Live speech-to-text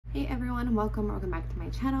Hey everyone, welcome back to my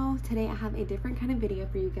channel. Today I have a different kind of video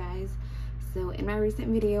for you guys. So in my recent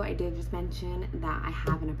video I did just mention that I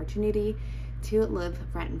have an opportunity to live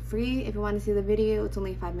rent-free. If you want to see the video, it's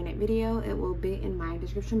only a 5-minute video. It will be in my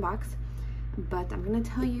description box. But I'm going to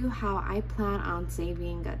tell you how I plan on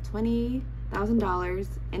saving $20,000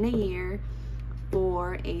 in a year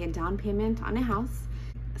for a down payment on a house.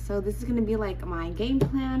 So this is going to be like my game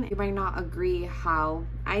plan. You might not agree how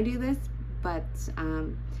I do this, but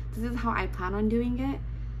this is how I plan on doing it.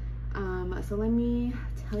 So let me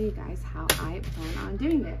tell you guys how I plan on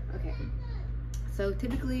doing it. Okay, so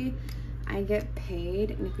typically I get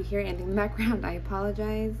paid, and if you hear anything in the background, I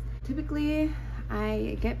apologize. Typically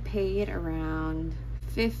I get paid around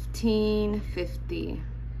 $15.50,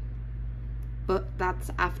 but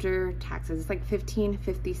that's after taxes. It's like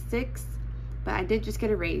 $15.56. But I did just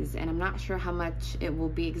get a raise, and I'm not sure how much it will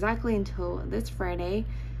be exactly until this Friday.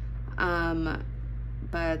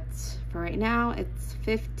 But for right now, it's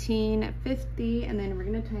 $15.50, and then we're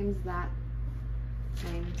gonna times that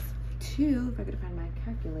times 2. If I could find my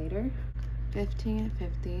calculator,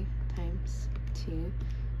 $15.50 times 2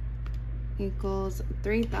 equals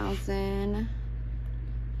 3,000.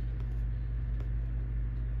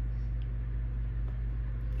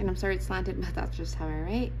 And I'm sorry it's slanted, but that's just how I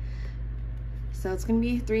write. So it's gonna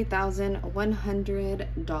be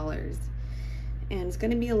 $3,100. And it's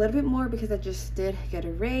gonna be a little bit more because I just did get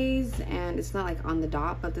a raise, and it's not like on the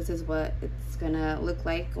dot, but this is what it's gonna look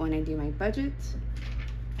like when I do my budget,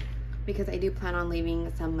 because I do plan on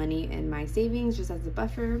leaving some money in my savings just as a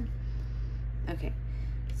buffer. Okay,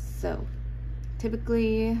 so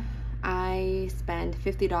typically I spend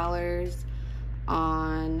 $50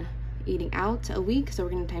 on eating out a week, so we're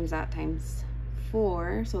gonna times that times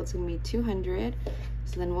 4, so it's gonna be 200.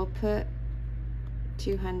 So then we'll put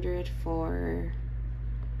 200 for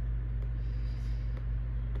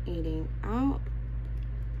eating out,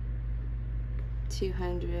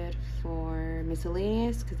 200 for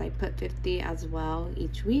miscellaneous, because I put 50 as well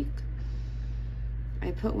each week. I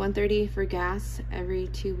put 130 for gas every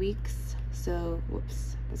 2 weeks, so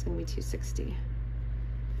whoops, that's gonna be 260.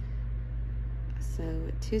 So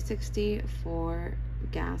 260 for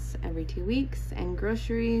gas every 2 weeks. And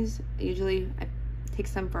groceries, usually I take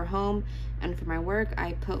some for home, and for my work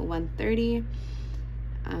I put 130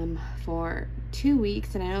 for 2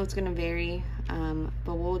 weeks. And I know it's gonna vary,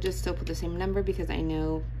 but we'll just still put the same number because I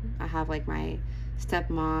know I have like my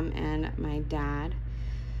stepmom and my dad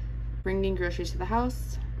bringing groceries to the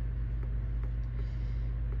house.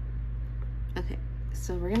 Okay,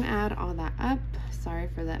 so we're gonna add all that up. Sorry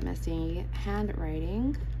for that messy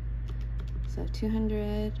handwriting. So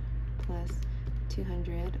 200 plus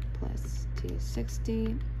 200 plus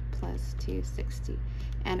 260 plus 260.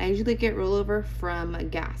 And I usually get rollover from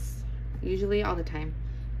gas, usually all the time.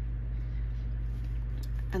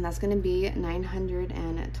 And that's gonna be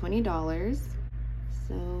 $920.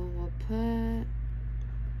 So we'll put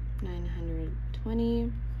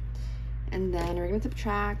 920. And then we're gonna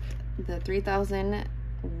subtract the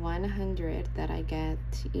 3,100 that I get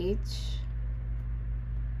each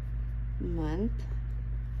month,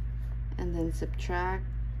 and then subtract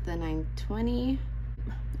the 920.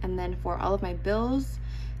 And then for all of my bills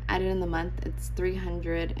added in the month, it's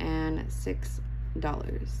 $306,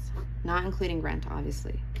 not including rent,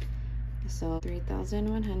 obviously. So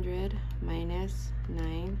 3,100 minus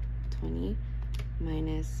 920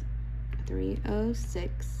 minus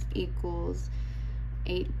 306 equals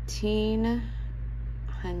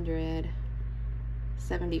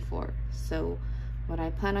 1,874. So what I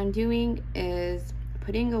plan on doing is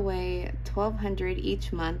putting away $1,200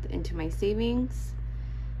 each month into my savings.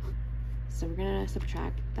 So we're gonna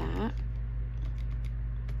subtract that,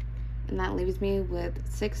 and that leaves me with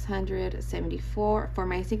 $674 for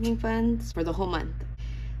my sinking funds for the whole month.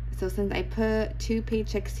 So since I put 2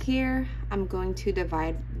 paychecks here, I'm going to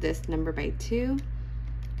divide this number by 2.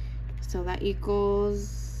 So that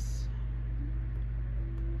equals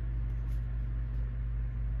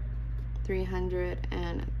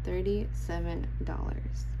 $337.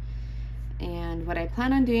 And what I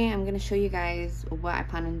plan on doing, I'm going to show you guys what I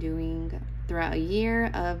plan on doing throughout a year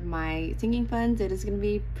of my sinking funds. It is going to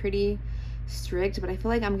be pretty strict, but I feel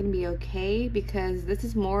like I'm going to be okay because this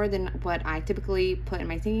is more than what I typically put in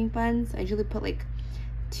my sinking funds. I usually put like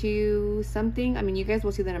 2 something. I mean, you guys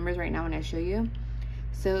will see the numbers right now when I show you.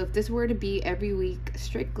 So if this were to be every week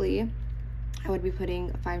strictly, I would be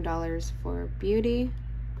putting $5 for beauty.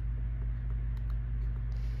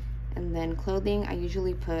 And then clothing, I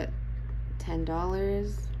usually put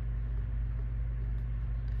 $10.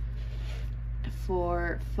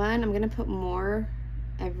 For fun, I'm gonna put more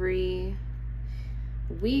every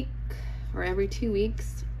week or every 2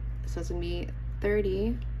 weeks. So it's gonna be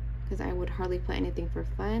 30 because I would hardly put anything for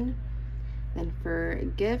fun. Then for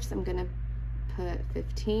gifts, I'm gonna put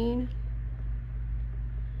 15.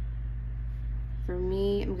 For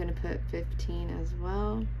me, I'm gonna put 15 as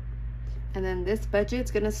well. And then this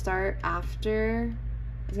budget's gonna start after,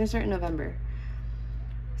 it's gonna start in November.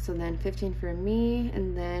 So then 15 for me,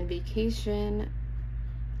 and then vacation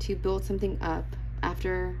to build something up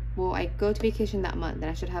after, well, I go to vacation that month, then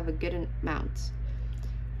I should have a good amount.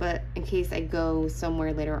 But in case I go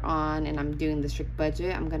somewhere later on and I'm doing the strict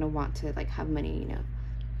budget, I'm gonna want to like have money, you know.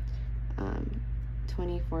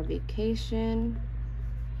 20 for vacation.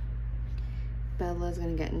 Bella's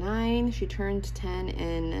gonna get 9. She turned 10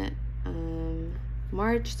 in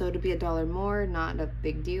March, so it'll be $1 more, not a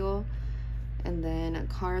big deal. And then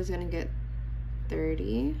Cara's gonna get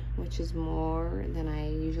 30, which is more than I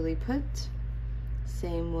usually put.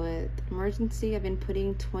 Same with emergency. I've been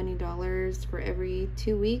putting $20 for every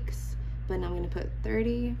 2 weeks, but now I'm gonna put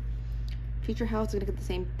 30. Future House is gonna get the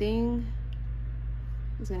same thing.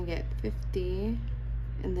 It's gonna get 50.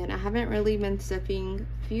 And then I haven't really been stuffing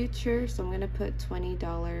Future, so I'm gonna put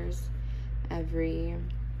 $20 every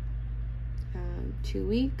 2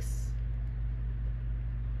 weeks.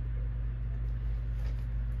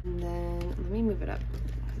 And then let me move it up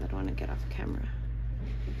because I don't want to get off camera.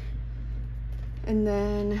 And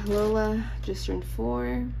then Lola just turned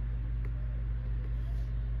 4.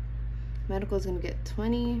 Medical is gonna get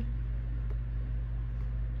 20.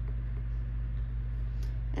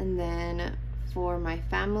 And then for my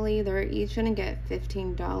family, they're each gonna get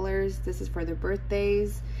 $15. This is for their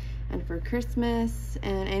birthdays and for Christmas,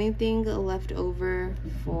 and anything left over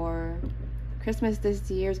for Christmas this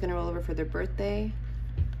year is gonna roll over for their birthday.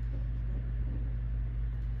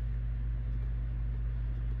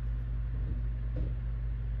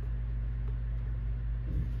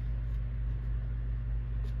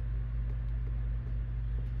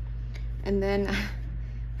 And then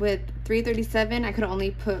with $337, I could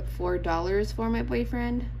only put $4 for my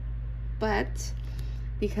boyfriend, but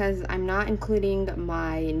because I'm not including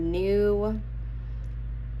my new,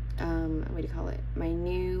 what do you call it? My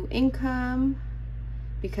new income,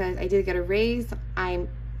 because I did get a raise, I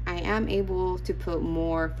am able to put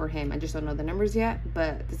more for him. I just don't know the numbers yet,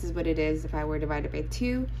 but this is what it is if I were divided by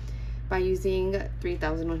 2 by using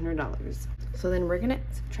 $3,100. So then we're gonna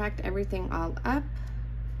subtract everything all up.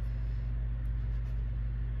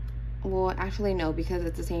 Well, actually no, because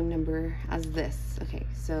it's the same number as this. Okay,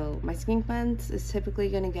 so my sinking funds is typically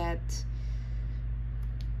gonna get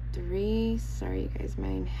 3, sorry guys,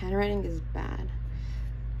 my handwriting is bad.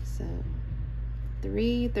 So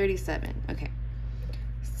 $337, okay.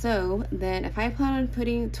 So then if I plan on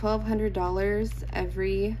putting $1,200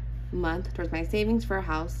 every month towards my savings for a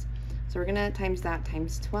house, so we're gonna times that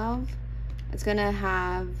times 12, it's gonna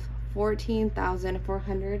have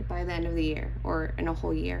 $14,400 by the end of the year, or in a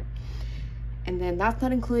whole year. And then that's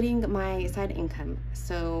not including my side income.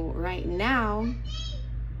 So right now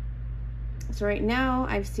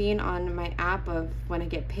I've seen on my app of when I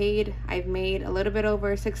get paid, I've made a little bit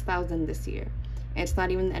over $6,000 this year. And it's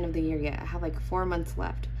not even the end of the year yet. I have like 4 months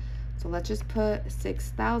left. So let's just put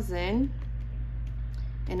 $6,000,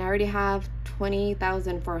 and I already have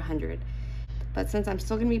 $20,400. But since I'm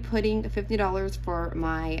still gonna be putting $50 for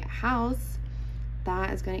my house,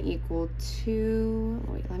 that is going to equal to,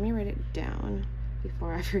 wait, let me write it down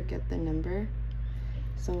before I forget the number.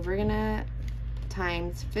 So we're going to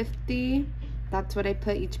times 50. That's what I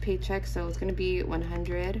put each paycheck. So it's going to be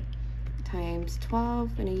 100 times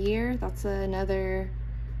 12 in a year. That's another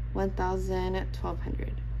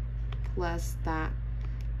 1,1200 plus that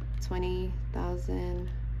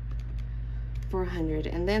 20,400,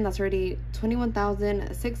 and then that's already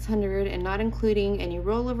 21,600, and not including any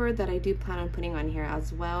rollover that I do plan on putting on here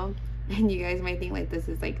as well. And you guys might think like this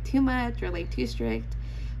is like too much or like too strict,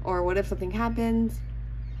 or what if something happens?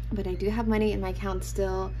 But I do have money in my account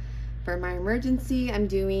still for my emergency. I'm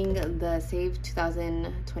doing the Save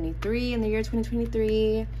 2023 in the year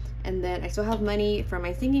 2023, and then I still have money for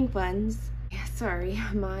my sinking funds. Yeah, sorry,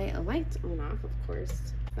 my lights went off, of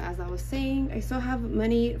course. But as I was saying, I still have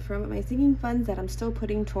money from my sinking funds that I'm still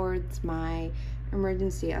putting towards my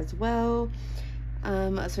emergency as well.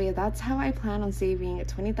 So yeah, that's how I plan on saving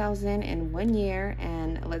 $20,000 in 1 year,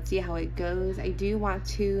 and let's see how it goes. I do want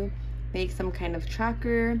to make some kind of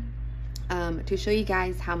tracker to show you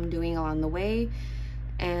guys how I'm doing along the way.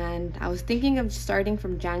 And I was thinking of starting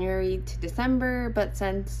from January to December, but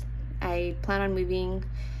since I plan on moving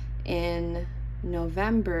in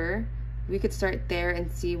November, we could start there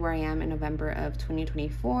and see where I am in November of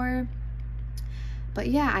 2024. But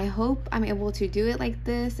yeah, I hope I'm able to do it like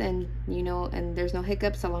this, and you know, and there's no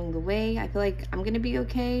hiccups along the way. I feel like I'm gonna be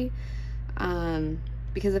okay,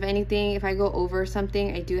 because if anything, if I go over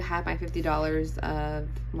something, I do have my $50 of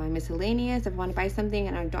my miscellaneous. If I want to buy something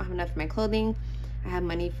and I don't have enough for my clothing, I have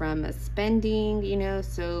money from spending, you know,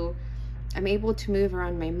 so I'm able to move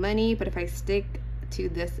around my money. But if I stick to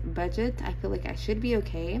this budget, I feel like I should be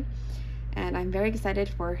okay. And I'm very excited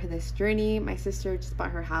for this journey. My sister just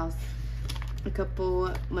bought her house a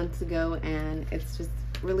couple months ago, and it's just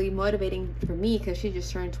really motivating for me because she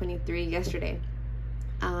just turned 23 yesterday.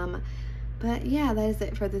 But yeah, that is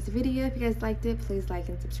it for this video. If you guys liked it, please like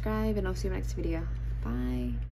and subscribe, and I'll see you in the next video. Bye.